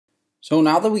So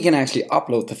now that we can actually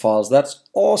upload the files, that's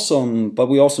awesome, but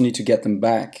we also need to get them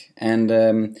back. And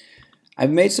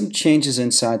I've made some changes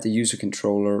inside the user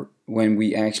controller when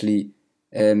we actually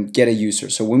get a user.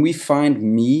 So when we find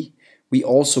me, we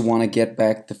also want to get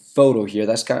back the photo here.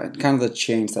 That's kind of the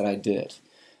change that I did.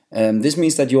 This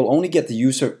means that you'll only get the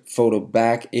user photo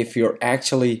back if you're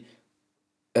actually,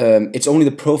 it's only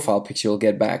the profile picture you'll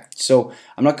get back. So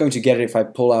I'm not going to get it if I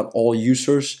pull out all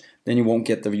users, then you won't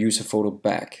get the user photo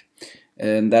back.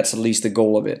 And that's at least the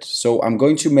goal of it. So I'm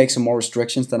going to make some more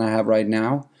restrictions than I have right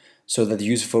now, so that the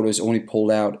user photo is only pulled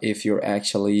out if you're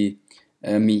actually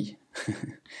me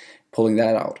pulling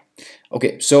that out.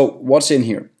 Okay, so what's in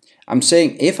here? I'm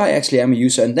saying if I actually am a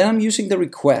user, and then I'm using the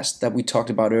request that we talked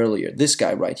about earlier, this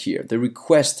guy right here, the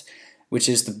request, which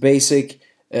is the basic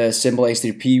simple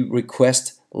HTTP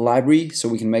request library, so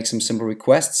we can make some simple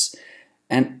requests.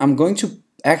 And I'm going to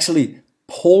actually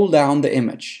pull down the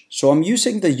image. So I'm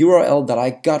using the URL that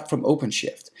I got from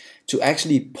OpenShift to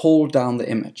actually pull down the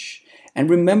image. And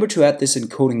remember to add this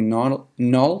encoding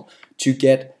null to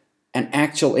get an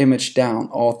actual image down,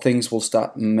 or things will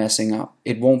start messing up.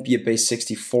 It won't be a base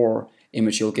 64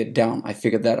 image you'll get down. I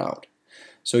figured that out.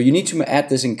 So you need to add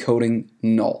this encoding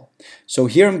null. So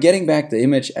here I'm getting back the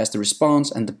image as the response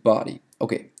and the body.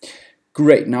 Okay,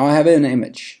 great. Now I have an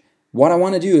image. What I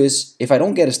want to do is, if I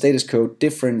don't get a status code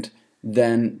different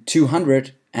than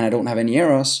 200 and I don't have any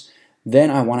errors, then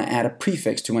I want to add a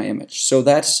prefix to my image. So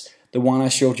that's the one I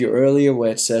showed you earlier, where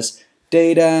it says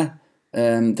data,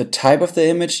 the type of the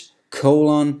image,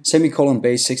 colon, semicolon,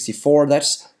 base 64.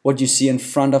 That's what you see in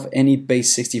front of any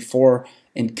base 64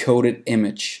 encoded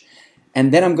image.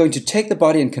 And then I'm going to take the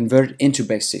body and convert it into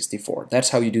base 64. That's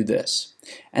how you do this.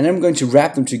 And then I'm going to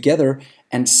wrap them together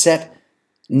and set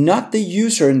not the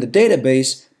user in the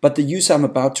database, but the user I'm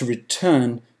about to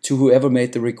return to whoever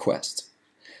made the request.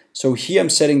 So here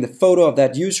I'm setting the photo of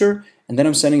that user, and then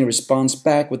I'm sending a response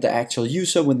back with the actual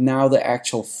user with now the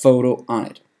actual photo on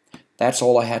it. That's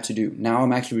all I had to do. Now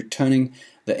I'm actually returning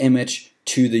the image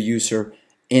to the user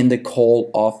in the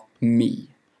call of me.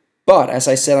 But as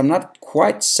I said, I'm not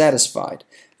quite satisfied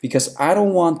because I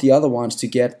don't want the other ones to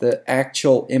get the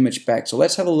actual image back. So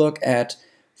let's have a look at,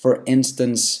 for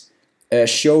instance, a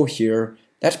show here.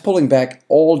 That's pulling back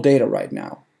all data right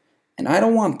now. And I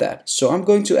don't want that. So I'm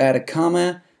going to add a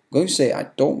comma. I'm going to say I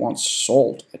don't want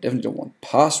salt. I definitely don't want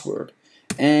password.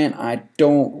 And I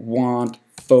don't want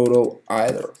photo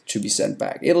either to be sent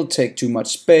back. It'll take too much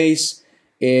space.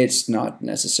 It's not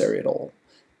necessary at all.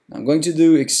 I'm going to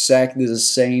do exactly the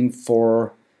same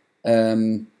for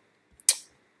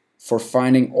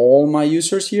finding all my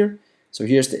users here. So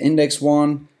here's the index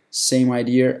one. Same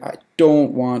idea. I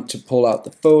don't want to pull out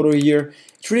the photo here.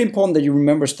 It's really important that you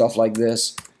remember stuff like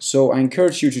this. So I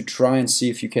encourage you to try and see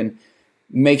if you can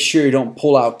make sure you don't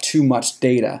pull out too much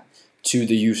data to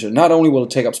the user. Not only will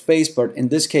it take up space, but in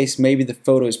this case maybe the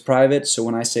photo is private. So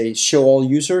when I say show all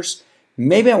users,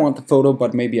 maybe I want the photo,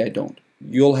 but maybe I don't.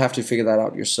 You'll have to figure that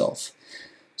out yourself.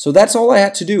 So that's all I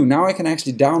had to do. Now I can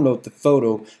actually download the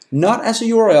photo, not as a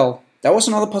URL. That was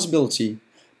another possibility.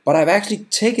 But I've actually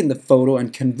taken the photo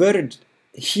and converted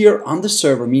it here on the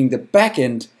server, meaning the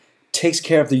backend takes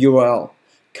care of the URL,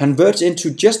 converts into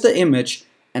just the image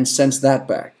and sends that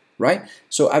back, right?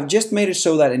 So I've just made it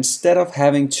so that instead of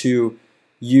having to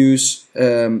use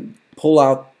pull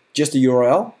out just the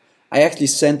URL, I actually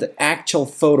sent the actual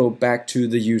photo back to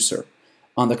the user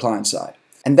on the client side.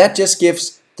 And that just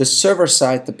gives the server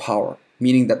side the power,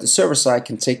 meaning that the server side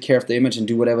can take care of the image and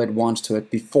do whatever it wants to it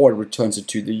before it returns it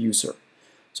to the user.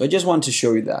 So I just wanted to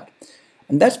show you that.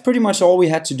 And that's pretty much all we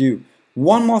had to do.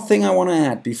 One more thing I want to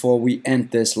add before we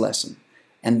end this lesson.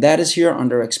 And that is here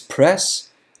under Express,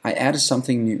 I added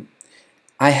something new.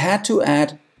 I had to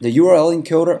add the URL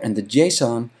encoder and the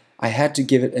JSON. I had to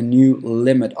give it a new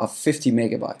limit of 50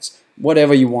 megabytes,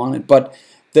 whatever you wanted. But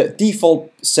the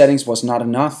default settings was not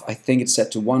enough. I think it's set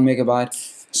to 1 megabyte,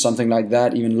 something like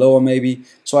that, even lower maybe.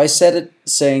 So I set it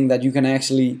saying that you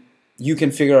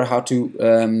can figure out how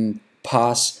to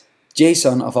pass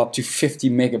JSON of up to 50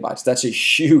 megabytes. That's a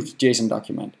huge JSON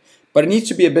document. But it needs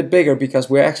to be a bit bigger because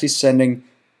we're actually sending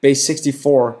base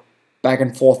 64 back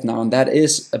and forth now, and that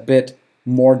is a bit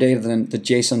more data than the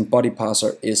JSON body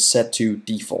parser is set to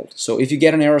default. So if you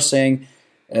get an error saying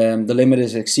the limit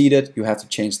is exceeded, you have to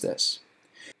change this.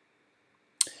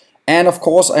 And of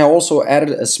course I also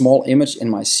added a small image in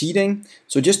my seeding.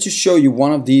 So just to show you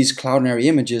one of these Cloudinary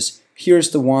images, here's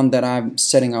the one that I'm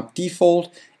setting up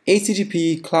default.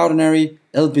 HTTP, Cloudinary,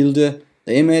 Bilde,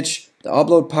 the image, the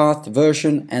upload path, the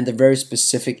version, and the very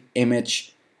specific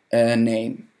image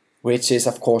name, which is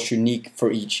of course unique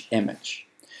for each image.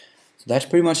 So that's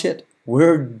pretty much it.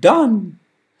 we're done.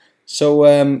 So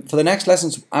for the next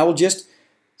lessons, I will just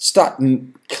start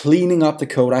cleaning up the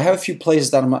code. I have a few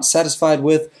places that I'm not satisfied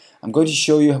with. I'm going to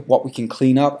show you what we can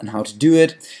clean up and how to do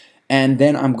it, and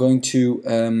then I'm going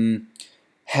to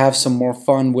have some more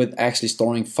fun with actually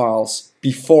storing files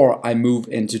before I move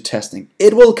into testing.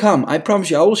 It will come, I promise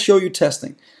you. I will show you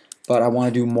testing, but I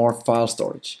want to do more file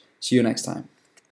storage. See you next time.